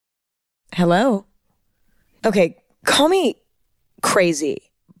Hello? Okay, call me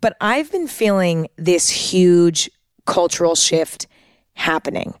crazy, but I've been feeling this huge cultural shift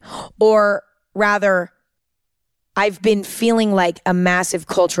happening. Or rather, I've been feeling like a massive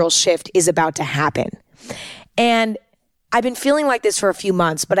cultural shift is about to happen. And I've been feeling like this for a few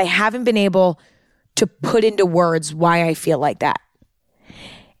months, but I haven't been able to put into words why I feel like that.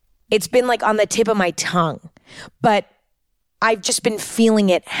 It's been like on the tip of my tongue, but I've just been feeling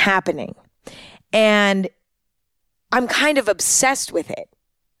it happening. And I'm kind of obsessed with it.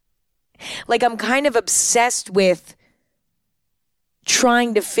 Like I'm kind of obsessed with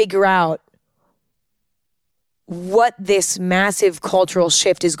trying to figure out what this massive cultural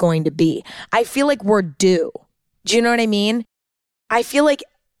shift is going to be. I feel like we're due. Do you know what I mean? I feel like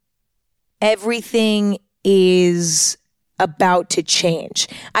everything is about to change.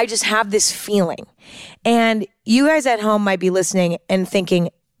 I just have this feeling. And you guys at home might be listening and thinking,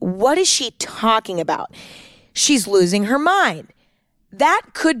 what is she talking about? She's losing her mind. That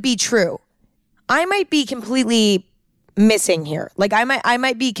could be true. I might be completely missing here. Like I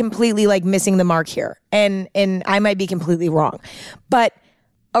might be completely like missing the mark here. And I might be completely wrong. But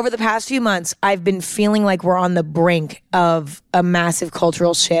over the past few months, I've been feeling like we're on the brink of a massive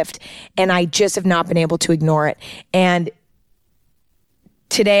cultural shift, and I just have not been able to ignore it. And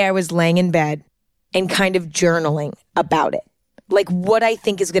today I was laying in bed and kind of journaling about it. Like what I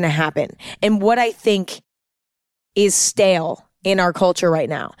think is going to happen and what I think is stale in our culture right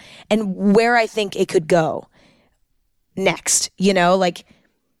now and where I think it could go next, you know, like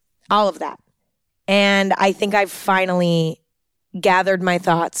all of that. And I think I've finally gathered my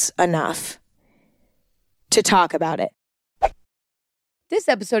thoughts enough to talk about it. This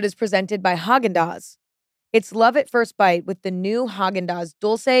episode is presented by Häagen-Dazs. It's love at first bite with the new Häagen-Dazs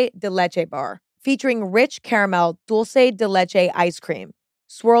Dulce de Leche bar, featuring rich caramel dulce de leche ice cream,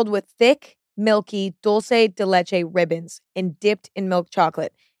 swirled with thick, milky dulce de leche ribbons and dipped in milk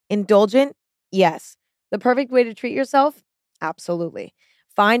chocolate. Indulgent? Yes. The perfect way to treat yourself? Absolutely.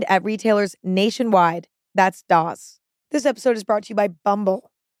 Find at retailers nationwide. That's DAS. This episode is brought to you by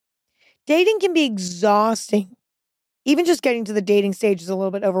Bumble. Dating can be exhausting. Even just getting to the dating stage is a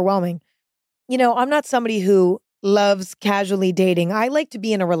little bit overwhelming. You know, I'm not somebody who loves casually dating. I like to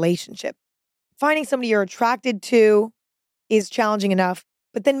be in a relationship. Finding somebody you're attracted to is challenging enough,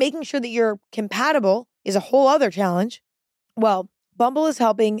 but then making sure that you're compatible is a whole other challenge. Well, Bumble is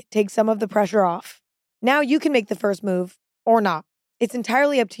helping take some of the pressure off. Now you can make the first move or not. It's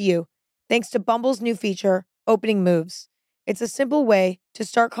entirely up to you, thanks to Bumble's new feature, Opening Moves. It's a simple way to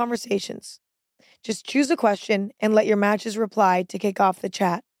start conversations. Just choose a question and let your matches reply to kick off the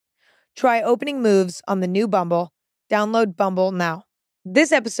chat. Try Opening Moves on the new Bumble. Download Bumble now.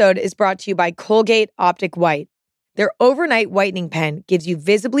 This episode is brought to you by Colgate Optic White. Their overnight whitening pen gives you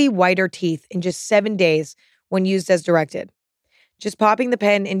visibly whiter teeth in just 7 days when used as directed. Just popping the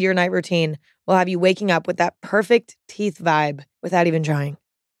pen into your night routine will have you waking up with that perfect teeth vibe without even trying.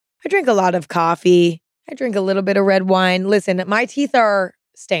 I drink a lot of coffee. I drink a little bit of red wine. Listen, my teeth are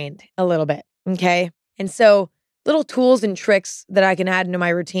stained a little bit, okay? And so little tools and tricks that I can add into my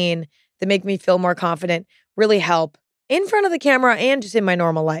routine that make me feel more confident really help in front of the camera and just in my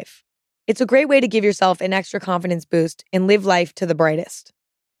normal life. It's a great way to give yourself an extra confidence boost and live life to the brightest.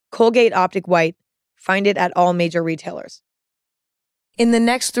 Colgate Optic White. Find it at all major retailers. In the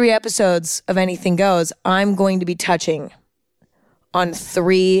next 3 episodes of Anything Goes, I'm going to be touching on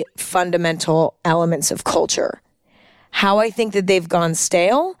 3 fundamental elements of culture. How I think that they've gone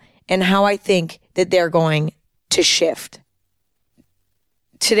stale and how I think that they're going to shift.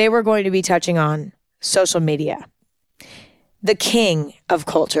 Today we're going to be touching on social media, the king of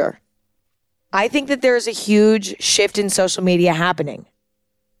culture. I think that there is a huge shift in social media happening.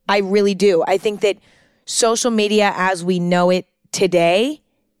 I really do. I think that social media as we know it today,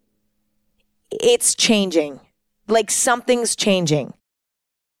 it's changing. Like something's changing.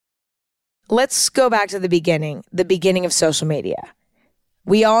 Let's go back to the beginning of social media.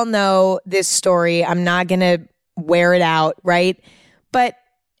 We all know this story. I'm not going to wear it out, right? But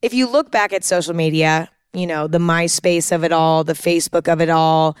if you look back at social media, you know, the MySpace of it all, the Facebook of it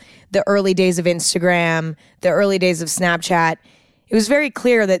all, the early days of Instagram, the early days of Snapchat, it was very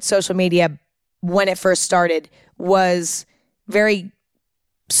clear that social media, when it first started, was very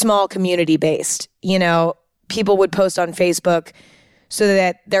small community based. You know, people would post on Facebook so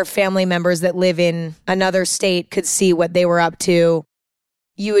that their family members that live in another state could see what they were up to.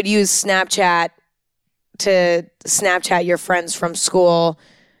 You would use Snapchat to Snapchat your friends from school.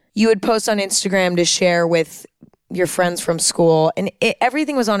 You would post on Instagram to share with your friends from school. And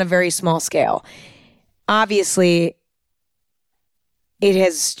everything was on a very small scale. Obviously, it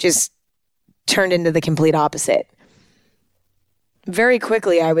has just turned into the complete opposite. Very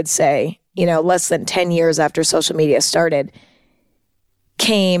quickly, I would say, less than 10 years after social media started,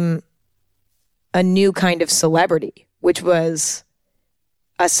 came a new kind of celebrity, which was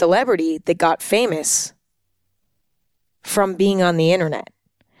a celebrity that got famous from being on the internet.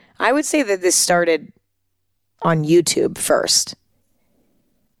 I would say that this started on YouTube first.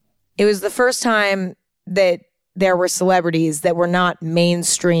 It was the first time that there were celebrities that were not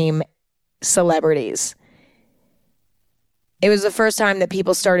mainstream celebrities. It was the first time that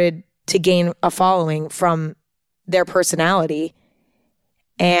people started to gain a following from their personality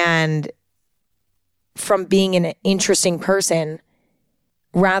and from being an interesting person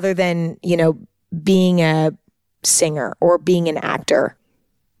rather than, being a singer or being an actor.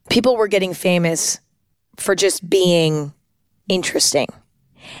 People were getting famous for just being interesting.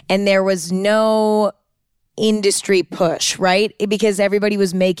 And there was no industry push, right? Because everybody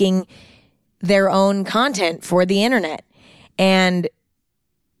was making their own content for the internet. And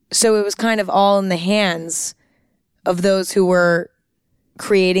so it was kind of all in the hands of those who were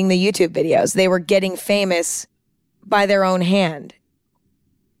creating the YouTube videos. They were getting famous by their own hand.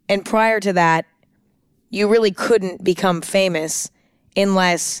 And prior to that, you really couldn't become famous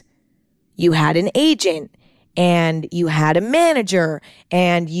unless you had an agent and you had a manager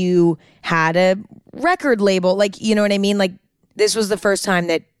and you had a record label. Like, you know what I mean? Like, this was the first time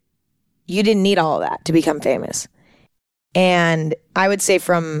that you didn't need all of that to become famous. And I would say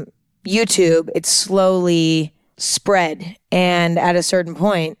from YouTube, it slowly spread. And at a certain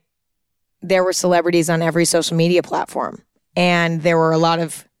point, there were celebrities on every social media platform. And there were a lot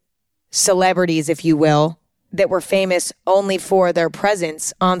of celebrities, if you will, that were famous only for their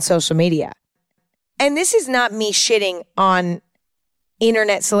presence on social media. And this is not me shitting on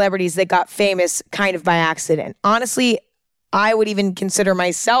internet celebrities that got famous kind of by accident. Honestly, I would even consider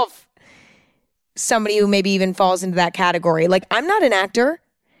myself somebody who maybe even falls into that category. Like, I'm not an actor.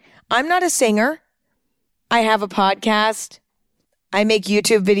 I'm not a singer. I have a podcast. I make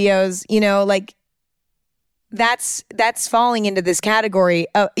YouTube videos, like that's falling into this category.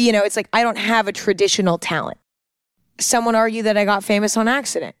 It's like, I don't have a traditional talent. Someone argued that I got famous on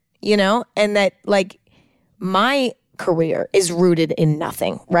accident, and that like my career is rooted in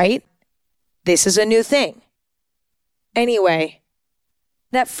nothing, right? This is a new thing. Anyway,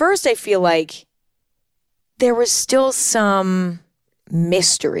 at first I feel like there was still some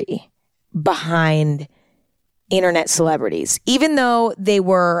mystery behind internet celebrities, even though they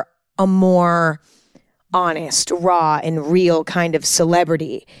were a more honest, raw, and real kind of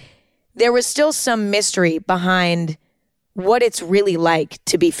celebrity. There was still some mystery behind what it's really like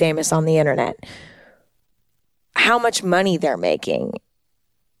to be famous on the internet, how much money they're making,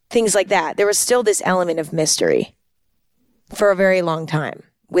 things like that. There was still this element of mystery for a very long time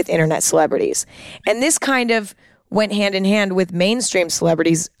with internet celebrities. And this kind of went hand in hand with mainstream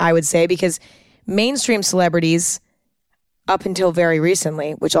celebrities, I would say, because mainstream celebrities, up until very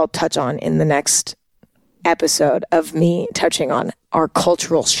recently, which I'll touch on in the next episode of me touching on our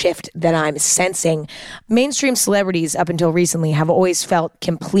cultural shift that I'm sensing, mainstream celebrities up until recently have always felt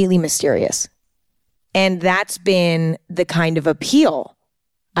completely mysterious. And that's been the kind of appeal,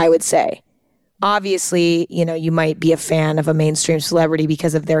 I would say. Obviously, you might be a fan of a mainstream celebrity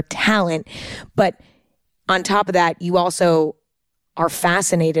because of their talent, but on top of that, you also are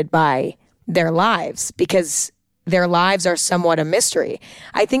fascinated by their lives because their lives are somewhat a mystery.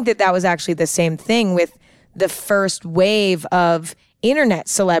 I think that was actually the same thing with the first wave of internet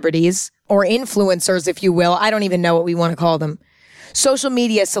celebrities or influencers, if you will. I don't even know what we want to call them. Social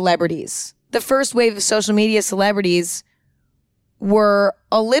media celebrities. The first wave of social media celebrities were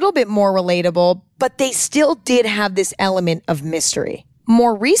a little bit more relatable, but they still did have this element of mystery.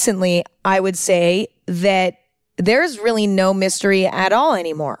 More recently, I would say that there's really no mystery at all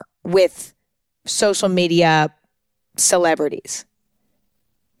anymore with social media celebrities.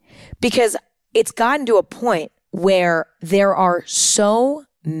 Because it's gotten to a point where there are so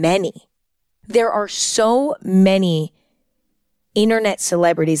many internet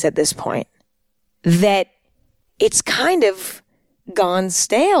celebrities at this point that it's kind of gone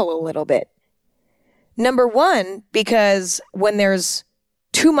stale a little bit. Number one, because when there's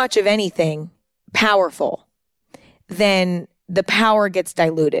too much of anything powerful, then the power gets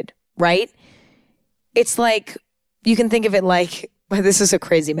diluted, right? It's like, you can think of it like, this is a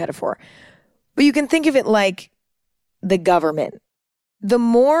crazy metaphor, but you can think of it like the government. The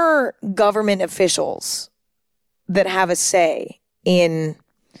more government officials that have a say in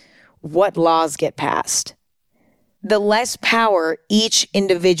what laws get passed, the less power each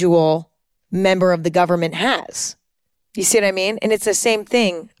individual member of the government has. You see what I mean? And it's the same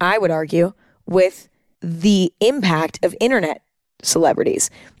thing, I would argue, with the impact of internet celebrities.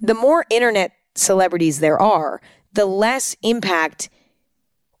 The more internet celebrities there are, the less impact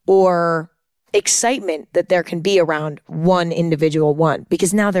or excitement that there can be around one individual one,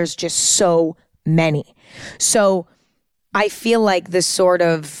 because now there's just so many. So I feel like this sort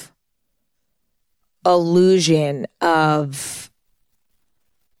of illusion of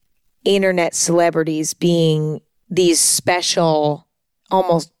internet celebrities being these special,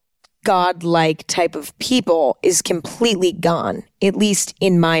 almost godlike type of people is completely gone, at least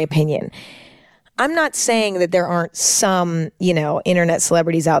in my opinion. I'm not saying that there aren't some, internet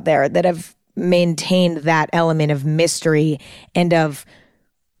celebrities out there that have maintained that element of mystery and of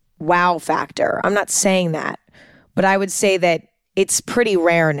wow factor. I'm not saying that, but I would say that it's pretty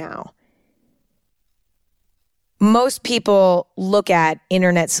rare now. Most people look at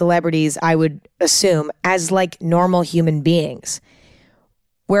internet celebrities, I would assume, as like normal human beings.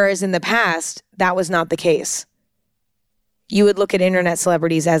 Whereas in the past, that was not the case. You would look at internet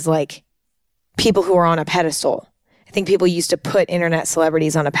celebrities as like people who are on a pedestal. I think people used to put internet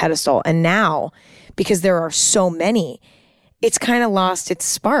celebrities on a pedestal. And now, because there are so many, it's kind of lost its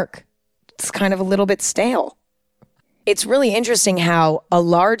spark. It's kind of a little bit stale. It's really interesting how a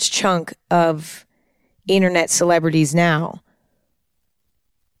large chunk of internet celebrities now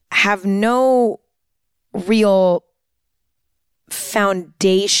have no real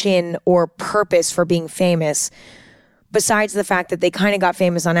foundation or purpose for being famous, besides the fact that they kind of got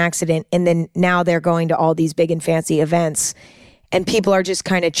famous on accident, and then now they're going to all these big and fancy events, and people are just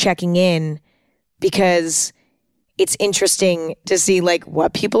kind of checking in because it's interesting to see like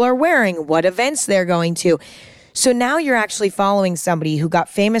what people are wearing, what events they're going to. So now you're actually following somebody who got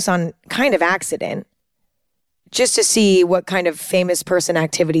famous on kind of accident just to see what kind of famous person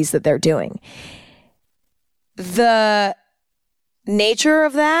activities that they're doing. The nature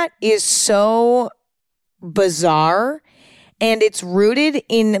of that is so bizarre, and it's rooted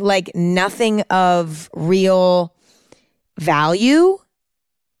in like nothing of real value.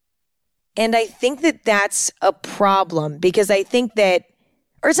 And I think that that's a problem, because I think that,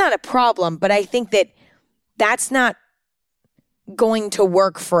 or it's not a problem, but I think that that's not going to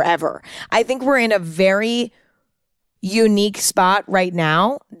work forever. I think we're in a very unique spot right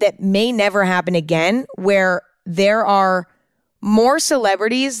now that may never happen again, where there are more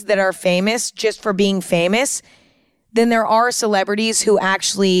celebrities that are famous just for being famous than there are celebrities who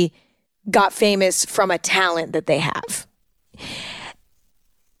actually got famous from a talent that they have.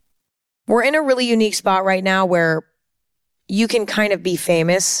 We're in a really unique spot right now where you can kind of be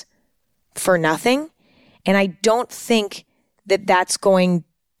famous for nothing. And I don't think that that's going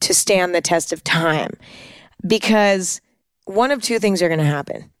to stand the test of time, because one of two things are going to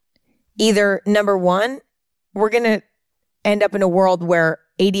happen. Either, number one, we're going to end up in a world where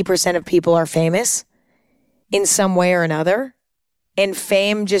 80% of people are famous in some way or another, and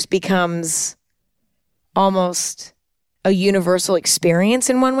fame just becomes almost a universal experience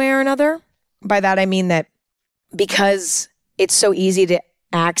in one way or another. By that, I mean that because it's so easy to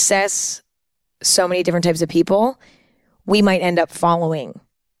access so many different types of people, we might end up following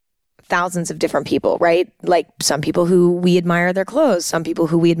thousands of different people, right? Like some people who we admire their clothes, some people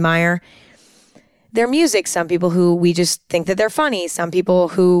who we admire their music, some people who we just think that they're funny, some people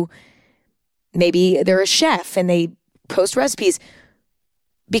who maybe they're a chef and they post recipes.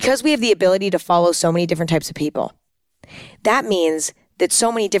 Because we have the ability to follow so many different types of people, that means that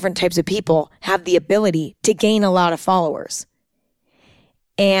so many different types of people have the ability to gain a lot of followers.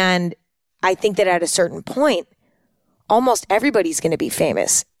 And I think that at a certain point, almost everybody's going to be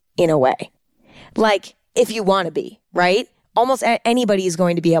famous in a way. Like, if you want to be, right? Almost anybody is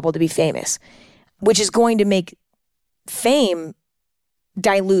going to be able to be famous, which is going to make fame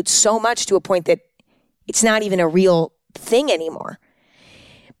dilute so much to a point that it's not even a real thing anymore.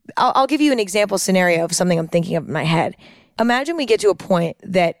 I'll give you an example scenario of something I'm thinking of in my head. Imagine we get to a point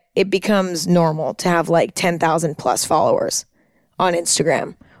that it becomes normal to have like 10,000 plus followers on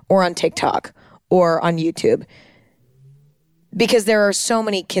Instagram or on TikTok or on YouTube, because there are so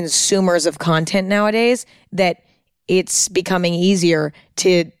many consumers of content nowadays that it's becoming easier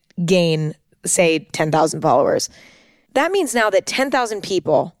to gain, say, 10,000 followers. That means now that 10,000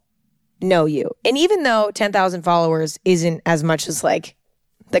 people know you. And even though 10,000 followers isn't as much as like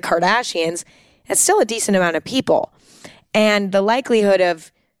the Kardashians, it's still a decent amount of people. And the likelihood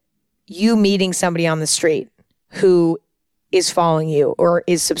of you meeting somebody on the street who is following you or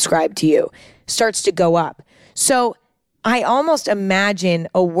is subscribed to you starts to go up. So I almost imagine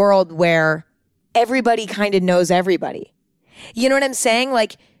a world where everybody kind of knows everybody. You know what I'm saying?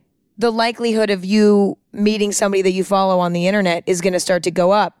 Like, the likelihood of you meeting somebody that you follow on the internet is going to start to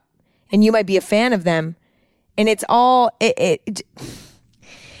go up. and you might be a fan of them. And it's all, do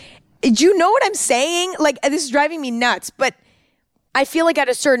you know what I'm saying? Like, this is driving me nuts, but I feel like at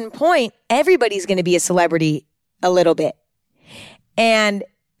a certain point, everybody's going to be a celebrity a little bit. And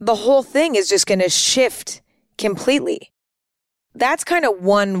the whole thing is just going to shift completely. That's kind of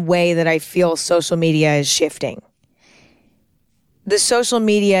one way that I feel social media is shifting. The social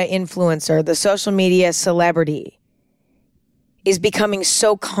media influencer, the social media celebrity is becoming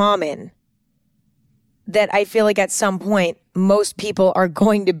so common that I feel like at some point, most people are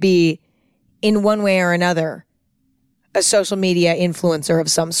going to be, in one way or another, a social media influencer of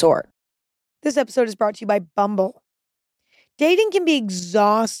some sort. This episode is brought to you by Bumble. Dating can be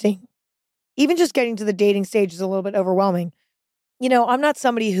exhausting. Even just getting to the dating stage is a little bit overwhelming. You know, I'm not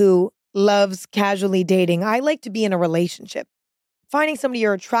somebody who loves casually dating. I like to be in a relationship. Finding somebody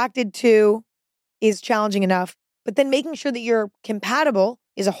you're attracted to is challenging enough, but then making sure that you're compatible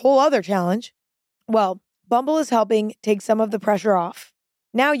is a whole other challenge. Well, Bumble is helping take some of the pressure off.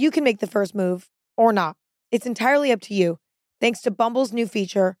 Now you can make the first move or not. It's entirely up to you, thanks to Bumble's new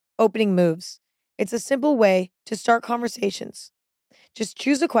feature, Opening Moves. It's a simple way to start conversations. Just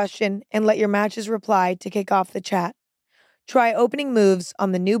choose a question and let your matches reply to kick off the chat. Try Opening Moves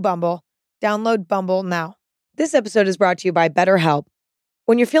on the new Bumble. Download Bumble now. This episode is brought to you by BetterHelp.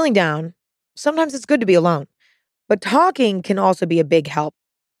 When you're feeling down, sometimes it's good to be alone, but talking can also be a big help.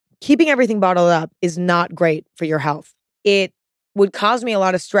 Keeping everything bottled up is not great for your health. It would cause me a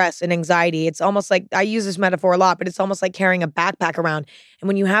lot of stress and anxiety. It's almost like, I use this metaphor a lot, but it's almost like carrying a backpack around. And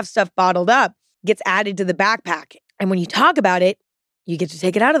when you have stuff bottled up, it gets added to the backpack. And when you talk about it, you get to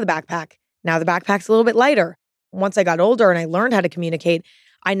take it out of the backpack. Now the backpack's a little bit lighter. Once I got older and I learned how to communicate,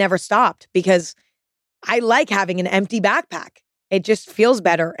 I never stopped because I like having an empty backpack. It just feels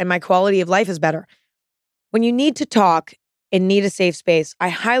better and my quality of life is better. When you need to talk and need a safe space, I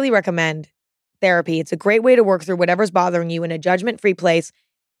highly recommend therapy. It's a great way to work through whatever's bothering you in a judgment-free place.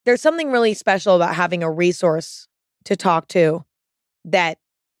 There's something really special about having a resource to talk to that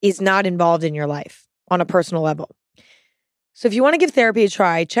is not involved in your life on a personal level. So if you want to give therapy a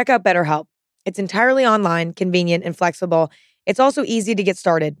try, check out BetterHelp. It's entirely online, convenient, and flexible. It's also easy to get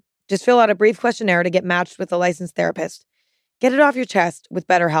started. Just fill out a brief questionnaire to get matched with a licensed therapist. Get it off your chest with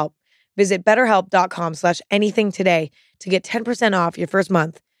BetterHelp. Visit betterhelp.com/anything today to get 10% off your first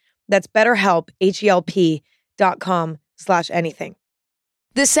month. That's BetterHelp, HELP.com/anything.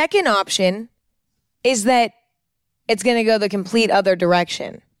 The second option is that it's going to go the complete other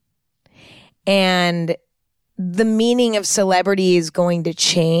direction. And the meaning of celebrity is going to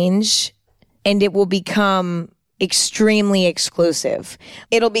change and it will become extremely exclusive.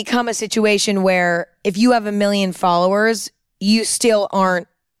 It'll become a situation where if you have 1 million followers, you still aren't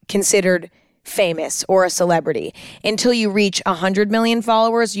considered famous or a celebrity. Until you reach 100 million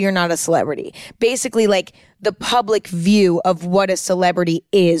followers, you're not a celebrity. Basically, like the public view of what a celebrity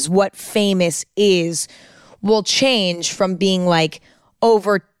is, what famous is, will change from being like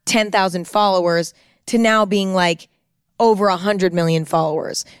over 10,000 followers to now being like over 100 million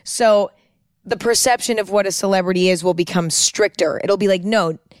followers. So the perception of what a celebrity is will become stricter. It'll be like,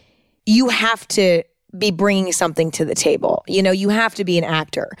 no, you have to be bringing something to the table. You know, you have to be an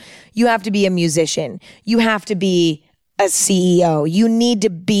actor. You have to be a musician. You have to be a CEO. You need to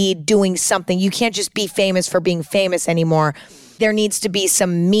be doing something. You can't just be famous for being famous anymore. There needs to be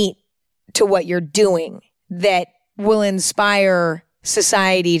some meat to what you're doing that will inspire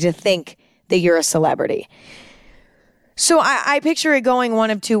society to think that you're a celebrity. So I picture it going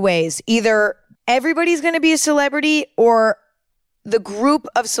one of two ways. Either everybody's going to be a celebrity or the group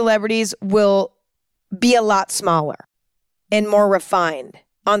of celebrities will be a lot smaller and more refined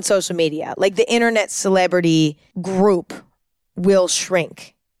on social media. Like the internet celebrity group will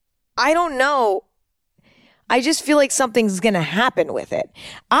shrink. I don't know. I just feel like something's going to happen with it.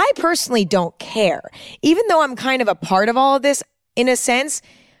 I personally don't care. Even though I'm kind of a part of all of this, in a sense,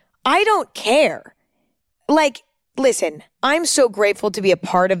 I don't care. Like, listen, I'm so grateful to be a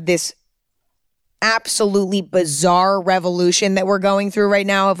part of this absolutely bizarre revolution that we're going through right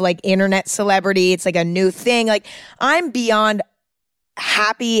now of like internet celebrity. It's like a new thing. Like I'm beyond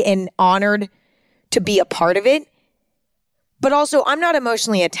happy and honored to be a part of it, but also I'm not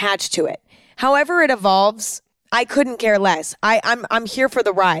emotionally attached to it. However it evolves, I couldn't care less. I'm here for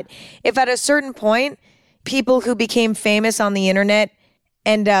the ride. If at a certain point, people who became famous on the internet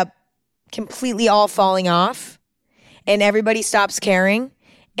end up completely all falling off and everybody stops caring,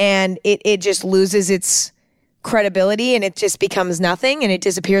 and it just loses its credibility and it just becomes nothing and it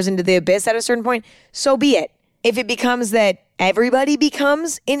disappears into the abyss at a certain point, so be it. If it becomes that everybody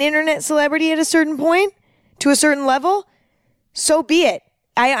becomes an internet celebrity at a certain point, to a certain level, so be it.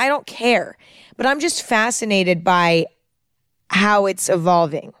 I don't care. But I'm just fascinated by how it's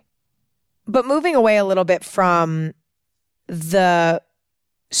evolving. But moving away a little bit from the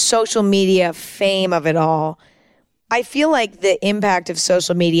social media fame of it all, I feel like the impact of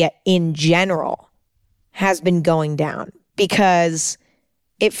social media in general has been going down because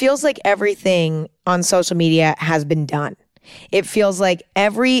it feels like everything on social media has been done. It feels like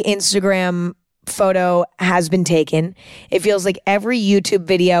every Instagram photo has been taken. It feels like every YouTube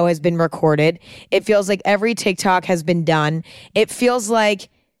video has been recorded. It feels like every TikTok has been done. It feels like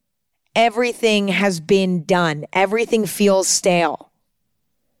everything has been done. Everything feels stale.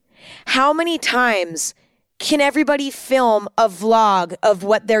 How many times can everybody film a vlog of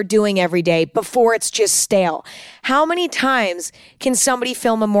what they're doing every day before it's just stale? How many times can somebody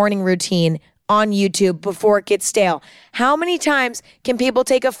film a morning routine on YouTube before it gets stale? How many times can people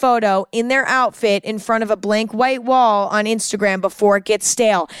take a photo in their outfit in front of a blank white wall on Instagram before it gets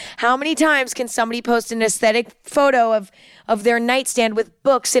stale? How many times can somebody post an aesthetic photo of their nightstand with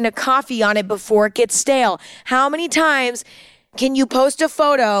books and a coffee on it before it gets stale? How many times can you post a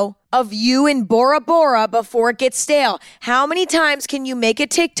photo of you in Bora Bora before it gets stale? How many times can you make a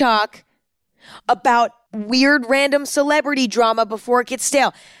TikTok about weird random celebrity drama before it gets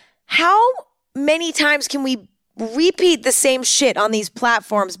stale? How many times can we repeat the same shit on these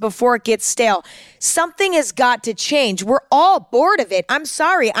platforms before it gets stale? Something has got to change. We're all bored of it. I'm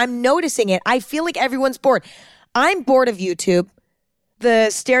sorry. I'm noticing it. I feel like everyone's bored. I'm bored of YouTube. The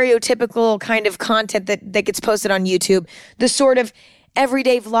stereotypical kind of content that gets posted on YouTube, the sort of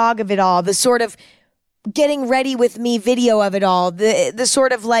everyday vlog of it all, the sort of getting ready with me video of it all, the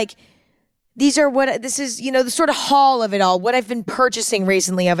sort of like, this is, the sort of haul of it all, what I've been purchasing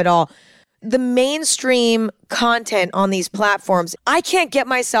recently of it all. The mainstream content on these platforms, I can't get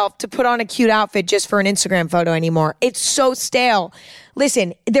myself to put on a cute outfit just for an Instagram photo anymore. It's so stale.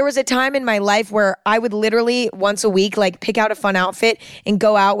 Listen, there was a time in my life where I would literally once a week, like pick out a fun outfit and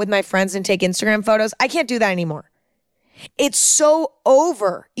go out with my friends and take Instagram photos. I can't do that anymore. It's so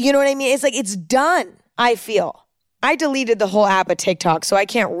over. You know what I mean? It's like, it's done, I feel. I deleted the whole app of TikTok, so I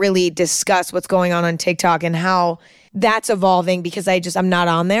can't really discuss what's going on TikTok and how that's evolving because I'm not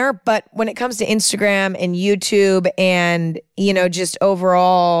on there. But when it comes to Instagram and YouTube and, just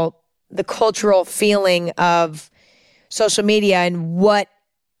overall the cultural feeling of social media and what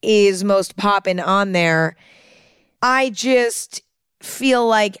is most popping on there, I just feel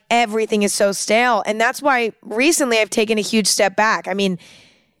like everything is so stale. And that's why recently I've taken a huge step back. I mean,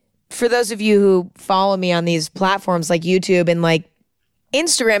 for those of you who follow me on these platforms like YouTube and like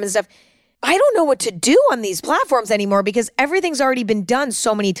Instagram and stuff, I don't know what to do on these platforms anymore because everything's already been done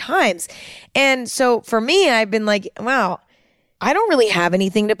so many times. And so for me, I've been like, wow, I don't really have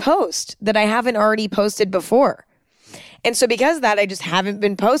anything to post that I haven't already posted before. And so because of that, I just haven't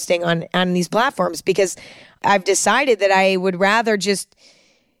been posting on these platforms because I've decided that I would rather just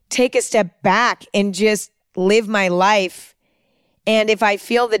take a step back and just live my life. And if I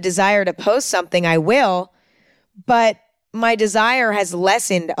feel the desire to post something, I will. But my desire has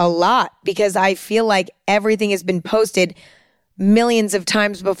lessened a lot because I feel like everything has been posted millions of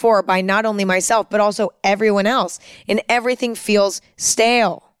times before by not only myself, but also everyone else. And everything feels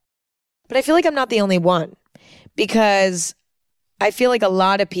stale. But I feel like I'm not the only one because I feel like a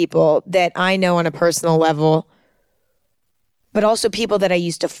lot of people that I know on a personal level, but also people that I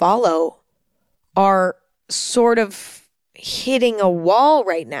used to follow, are sort of hitting a wall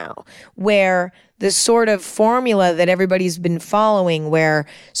right now where the sort of formula that everybody's been following, where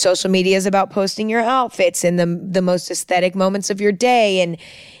social media is about posting your outfits and the most aesthetic moments of your day. And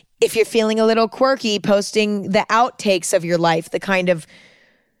if you're feeling a little quirky, posting the outtakes of your life, the kind of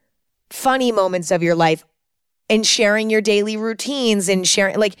funny moments of your life, and sharing your daily routines and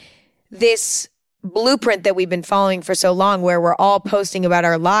sharing like this blueprint that we've been following for so long where we're all posting about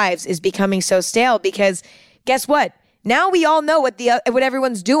our lives is becoming so stale because guess what? Now we all know what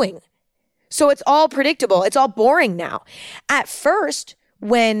everyone's doing. So it's all predictable. It's all boring now. At first,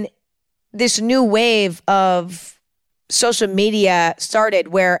 when this new wave of social media started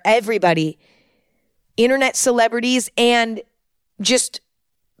where everybody, internet celebrities and just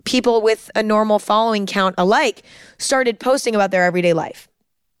people with a normal following count alike, started posting about their everyday life.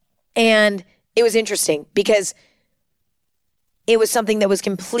 And it was interesting because it was something that was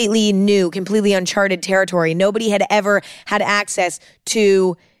completely new, completely uncharted territory. Nobody had ever had access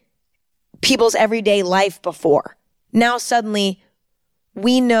to people's everyday life before. Now suddenly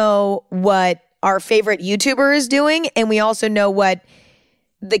we know what our favorite YouTuber is doing, and we also know what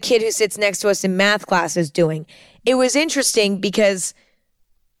the kid who sits next to us in math class is doing. It was interesting because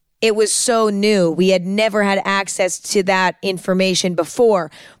it was so new. We had never had access to that information before.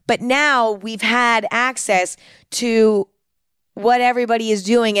 But now we've had access to what everybody is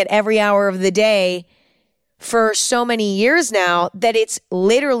doing at every hour of the day for so many years now that it's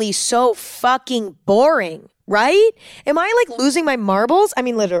literally so fucking boring, right? Am I like losing my marbles? I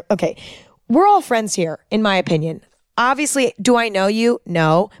mean, literally, okay, we're all friends here, in my opinion. Obviously, do I know you?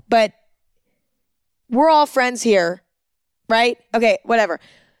 No, but we're all friends here, right? Okay, whatever.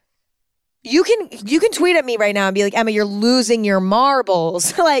 You can tweet at me right now and be like, Emma, you're losing your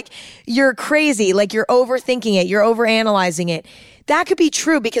marbles. Like, you're crazy. Like, you're overthinking it. You're overanalyzing it. That could be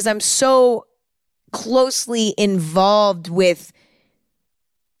true because I'm so closely involved with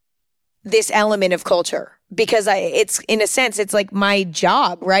this element of culture because it's in a sense, it's like my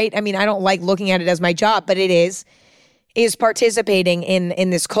job, right? I mean, I don't like looking at it as my job, but it is participating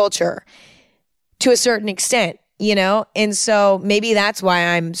in this culture to a certain extent. You know? And so maybe that's why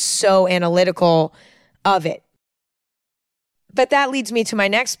I'm so analytical of it. But that leads me to my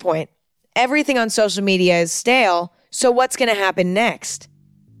next point. Everything on social media is stale. So what's going to happen next?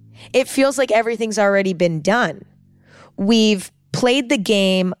 It feels like everything's already been done. We've played the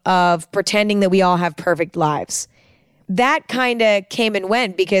game of pretending that we all have perfect lives. That kind of came and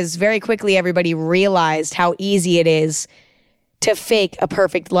went because very quickly everybody realized how easy it is to fake a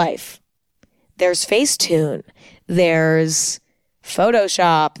perfect life. There's Facetune. There's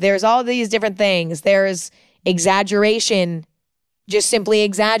Photoshop. There's all these different things. There's exaggeration, just simply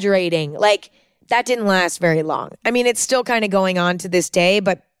exaggerating. Like, that didn't last very long. I mean, it's still kind of going on to this day,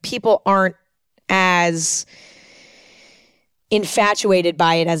 but people aren't as infatuated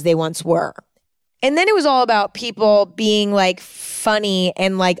by it as they once were. And then it was all about people being like funny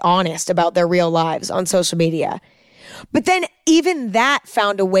and like honest about their real lives on social media. But then even that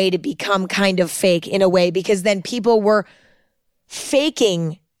found a way to become kind of fake in a way because then people were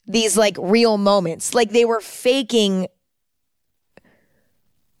faking these like real moments. Like they were faking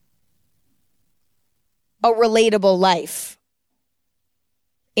a relatable life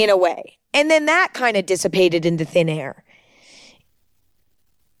in a way. And then that kind of dissipated into thin air.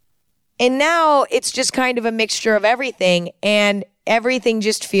 And now it's just kind of a mixture of everything and everything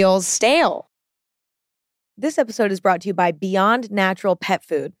just feels stale. This episode is brought to you by Beyond Natural Pet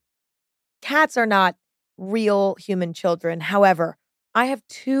Food. Cats are not real human children. However, I have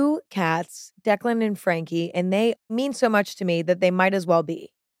 2 cats, Declan and Frankie, and they mean so much to me that they might as well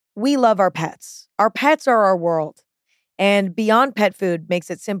be. We love our pets. Our pets are our world. And Beyond Pet Food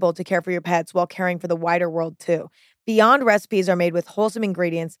makes it simple to care for your pets while caring for the wider world too. Beyond recipes are made with wholesome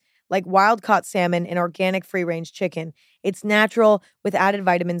ingredients like wild-caught salmon and organic free-range chicken. It's natural with added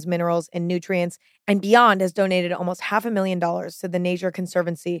vitamins, minerals, and nutrients. And Beyond has donated almost $500,000 to the Nature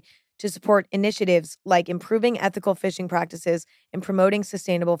Conservancy to support initiatives like improving ethical fishing practices and promoting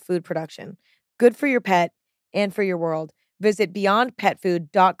sustainable food production. Good for your pet and for your world. Visit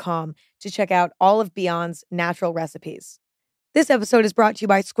beyondpetfood.com to check out all of Beyond's natural recipes. This episode is brought to you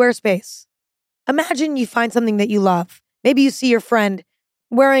by Squarespace. Imagine you find something that you love. Maybe you see your friend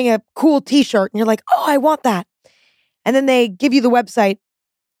wearing a cool t-shirt and you're like, oh, I want that. And then they give you the website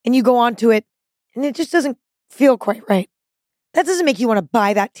and you go onto it and it just doesn't feel quite right. That doesn't make you want to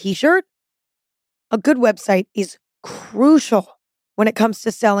buy that t-shirt. A good website is crucial when it comes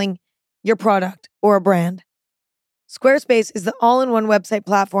to selling your product or a brand. Squarespace is the all-in-one website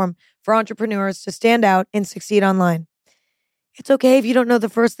platform for entrepreneurs to stand out and succeed online. It's okay if you don't know the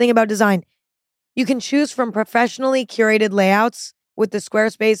first thing about design. You can choose from professionally curated layouts with the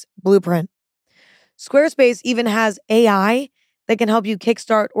Squarespace Blueprint. Squarespace even has AI that can help you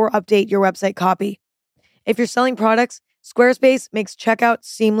kickstart or update your website copy. If you're selling products, Squarespace makes checkout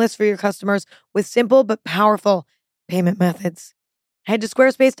seamless for your customers with simple but powerful payment methods. Head to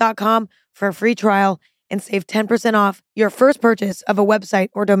squarespace.com for a free trial and save 10% off your first purchase of a website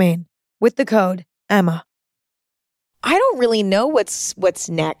or domain with the code EMMA. I don't really know what's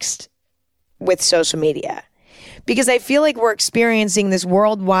next with social media because I feel like we're experiencing this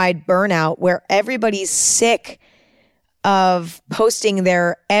worldwide burnout where everybody's sick of posting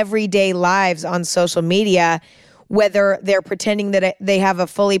their everyday lives on social media, whether they're pretending that they have a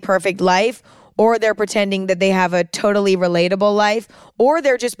fully perfect life or they're pretending that they have a totally relatable life, or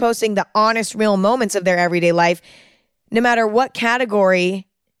they're just posting the honest, real moments of their everyday life. No matter what category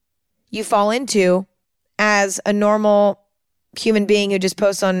you fall into as a normal human being who just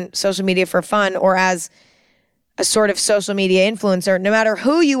posts on social media for fun, or as a sort of social media influencer, no matter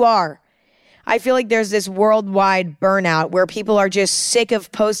who you are, I feel like there's this worldwide burnout where people are just sick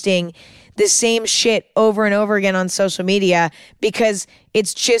of posting the same shit over and over again on social media because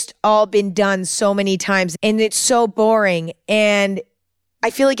it's just all been done so many times and it's so boring. And I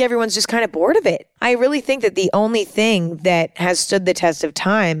feel like everyone's just kind of bored of it. I really think that the only thing that has stood the test of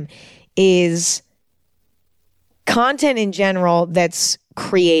time is content in general that's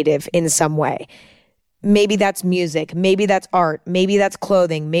creative in some way. Maybe that's music, maybe that's art, maybe that's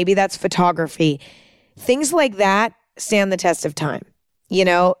clothing, maybe that's photography. Things like that stand the test of time. You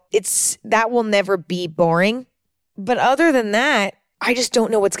know, that will never be boring. But other than that, I just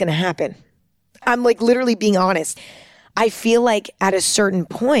don't know what's going to happen. I'm like literally being honest. I feel like at a certain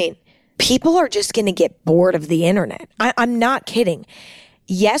point, people are just going to get bored of the internet. I'm not kidding.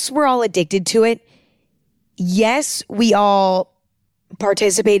 Yes, we're all addicted to it. Yes, we all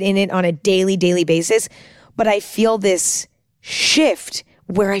participate in it on a daily basis. But I feel this shift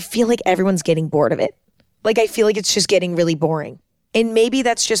where I feel like everyone's getting bored of it. Like I feel like it's just getting really boring. And maybe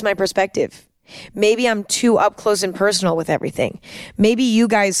that's just my perspective. Maybe I'm too up close and personal with everything. Maybe you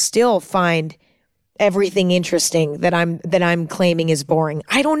guys still find everything interesting that I'm claiming is boring.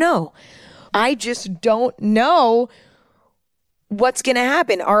 I don't know. I just don't know what's going to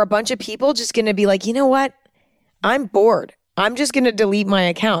happen. Are a bunch of people just going to be like, you know what? I'm bored. I'm just going to delete my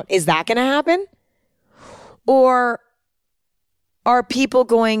account. Is that going to happen? Or are people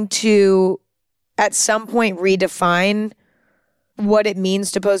going to at some point redefine what it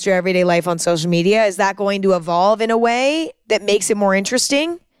means to post your everyday life on social media? Is that going to evolve in a way that makes it more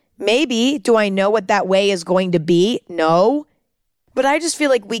interesting? Maybe. Do I know what that way is going to be? No. But I just feel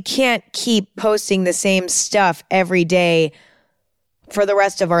like we can't keep posting the same stuff every day for the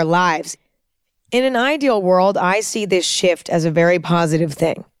rest of our lives. In an ideal world, I see this shift as a very positive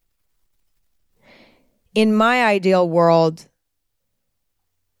thing. In my ideal world,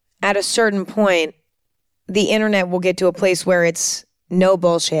 at a certain point, the internet will get to a place where it's no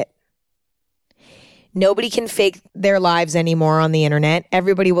bullshit. Nobody can fake their lives anymore on the internet.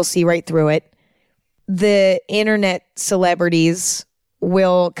 Everybody will see right through it. The internet celebrities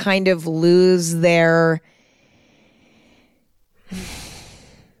will kind of lose their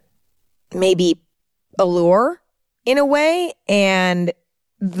maybe allure in a way, and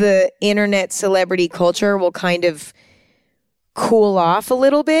the internet celebrity culture will kind of cool off a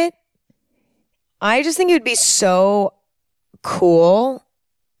little bit. I just think it would be so cool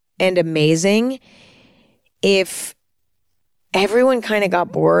and amazing if everyone kind of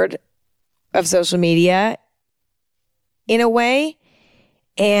got bored of social media in a way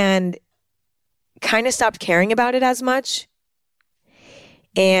and kind of stopped caring about it as much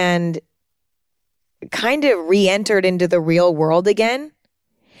and kind of re-entered into the real world again,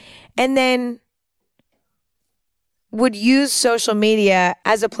 and then would use social media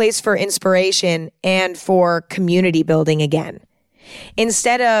as a place for inspiration and for community building again.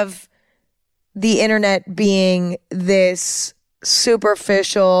 Instead of the internet being this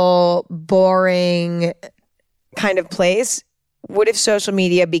superficial, boring kind of place, what if social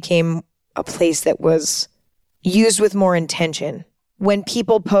media became a place that was used with more intention? When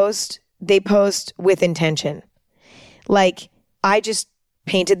people post, they post with intention. Like, I just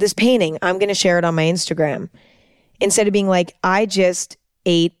painted this painting. I'm going to share it on my Instagram. Instead of being like, I just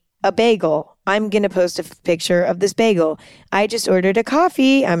ate a bagel. I'm going to post a picture of this bagel. I just ordered a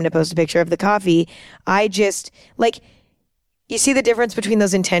coffee. I'm going to post a picture of the coffee. I just, like, you see the difference between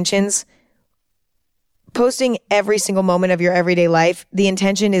those intentions? Posting every single moment of your everyday life, the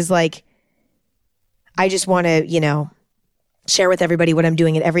intention is like, I just want to, share with everybody what I'm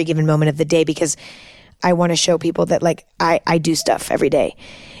doing at every given moment of the day because I want to show people that, like, I do stuff every day.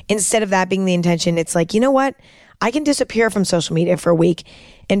 Instead of that being the intention, it's like, you know what? I can disappear from social media for a week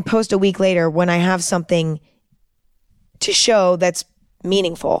and post a week later when I have something to show that's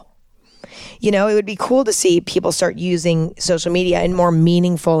meaningful. It would be cool to see people start using social media in more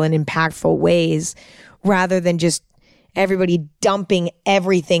meaningful and impactful ways rather than just everybody dumping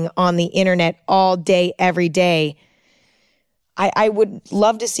everything on the internet all day, every day. I would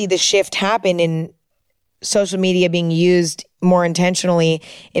love to see the shift happen in social media being used more intentionally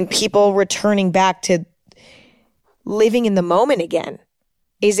and people returning back to living in the moment again.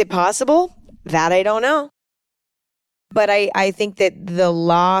 Is it possible? That I don't know. But I think that the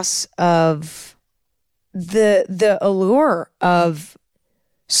loss of the allure of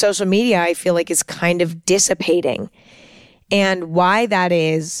social media, I feel like, is kind of dissipating. And why that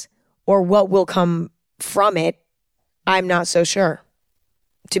is, or what will come from it, I'm not so sure.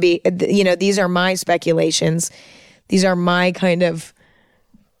 These are my speculations. These are my kind of,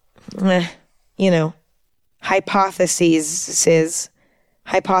 hypothesi.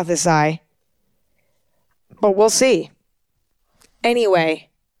 But we'll see. Anyway,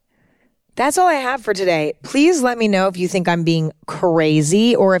 that's all I have for today. Please let me know if you think I'm being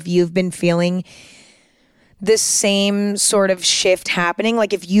crazy or if you've been feeling the same sort of shift happening?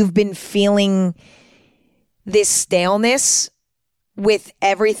 Like if you've been feeling this staleness with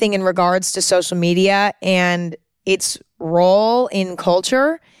everything in regards to social media and its role in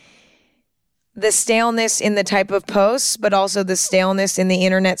culture, the staleness in the type of posts, but also the staleness in the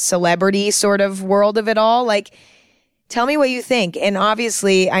internet celebrity sort of world of it all. Like, tell me what you think. And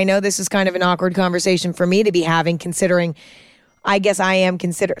obviously, I know this is kind of an awkward conversation for me to be having, considering I guess I am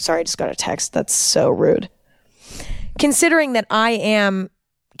considered, sorry, I just got a text. That's so rude. Considering that I am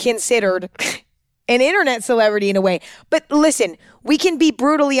considered an internet celebrity in a way. But listen, we can be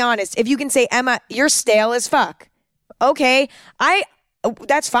brutally honest. If you can say, Emma, you're stale as fuck. Okay,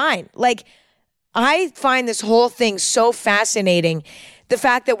 that's fine. Like, I find this whole thing so fascinating. The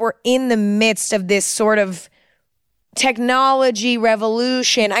fact that we're in the midst of this sort of technology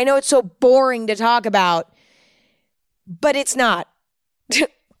revolution. I know it's so boring to talk about, but it's not.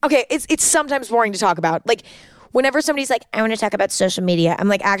 Okay, it's sometimes boring to talk about. Like, whenever somebody's like, I want to talk about social media, I'm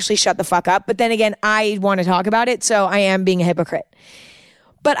like, actually shut the fuck up. But then again, I want to talk about it, so I am being a hypocrite.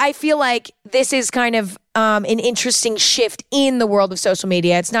 But I feel like this is kind of an interesting shift in the world of social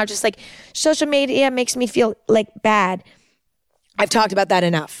media. It's not just like, social media makes me feel like bad. I've talked about that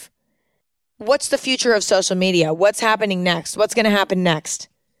enough. What's the future of social media? What's happening next? What's going to happen next?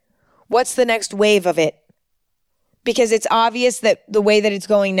 What's the next wave of it? Because it's obvious that the way that it's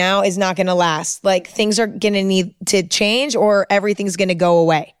going now is not going to last. Like, things are going to need to change or everything's going to go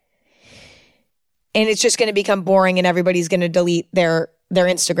away. And it's just going to become boring and everybody's going to delete their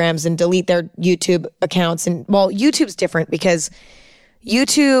Instagrams and delete their YouTube accounts. And well, YouTube's different because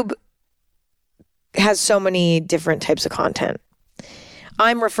YouTube has so many different types of content.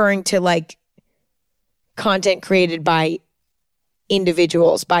 I'm referring to like content created by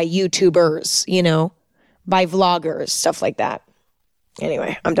individuals, by YouTubers, you know, by vloggers, stuff like that.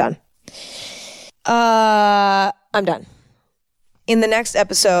 Anyway, I'm done. I'm done. In the next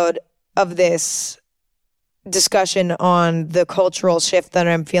episode of this discussion on the cultural shift that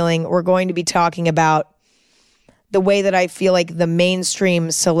I'm feeling, we're going to be talking about the way that I feel like the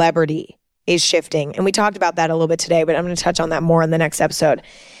mainstream celebrity is shifting. And we talked about that a little bit today, but I'm going to touch on that more in the next episode.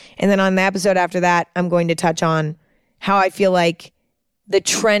 And then on the episode after that, I'm going to touch on how I feel like the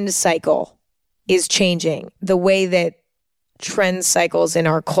trend cycle is changing, the way that trend cycles in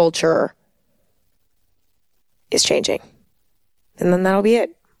our culture is changing. And then that'll be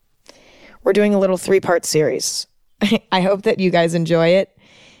it. We're doing a little 3-part series. I hope that you guys enjoy it.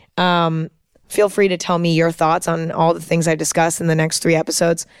 Feel free to tell me your thoughts on all the things I discuss in the next 3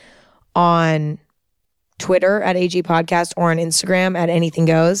 episodes on Twitter at AG Podcast or on Instagram at Anything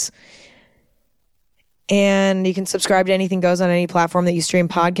Goes. And you can subscribe to Anything Goes on any platform that you stream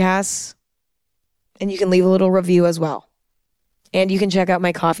podcasts. And you can leave a little review as well. And you can check out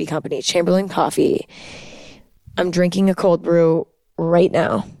my coffee company, Chamberlain Coffee. I'm drinking a cold brew right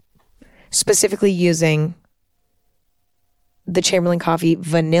now, specifically using the Chamberlain Coffee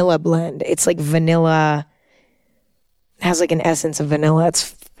vanilla blend. It's like vanilla, has like an essence of vanilla.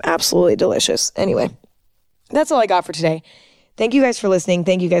 It's absolutely delicious. Anyway, that's all I got for today. Thank you guys for listening.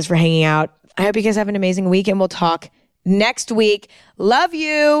 Thank you guys for hanging out. I hope you guys have an amazing week and we'll talk next week. Love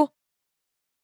you.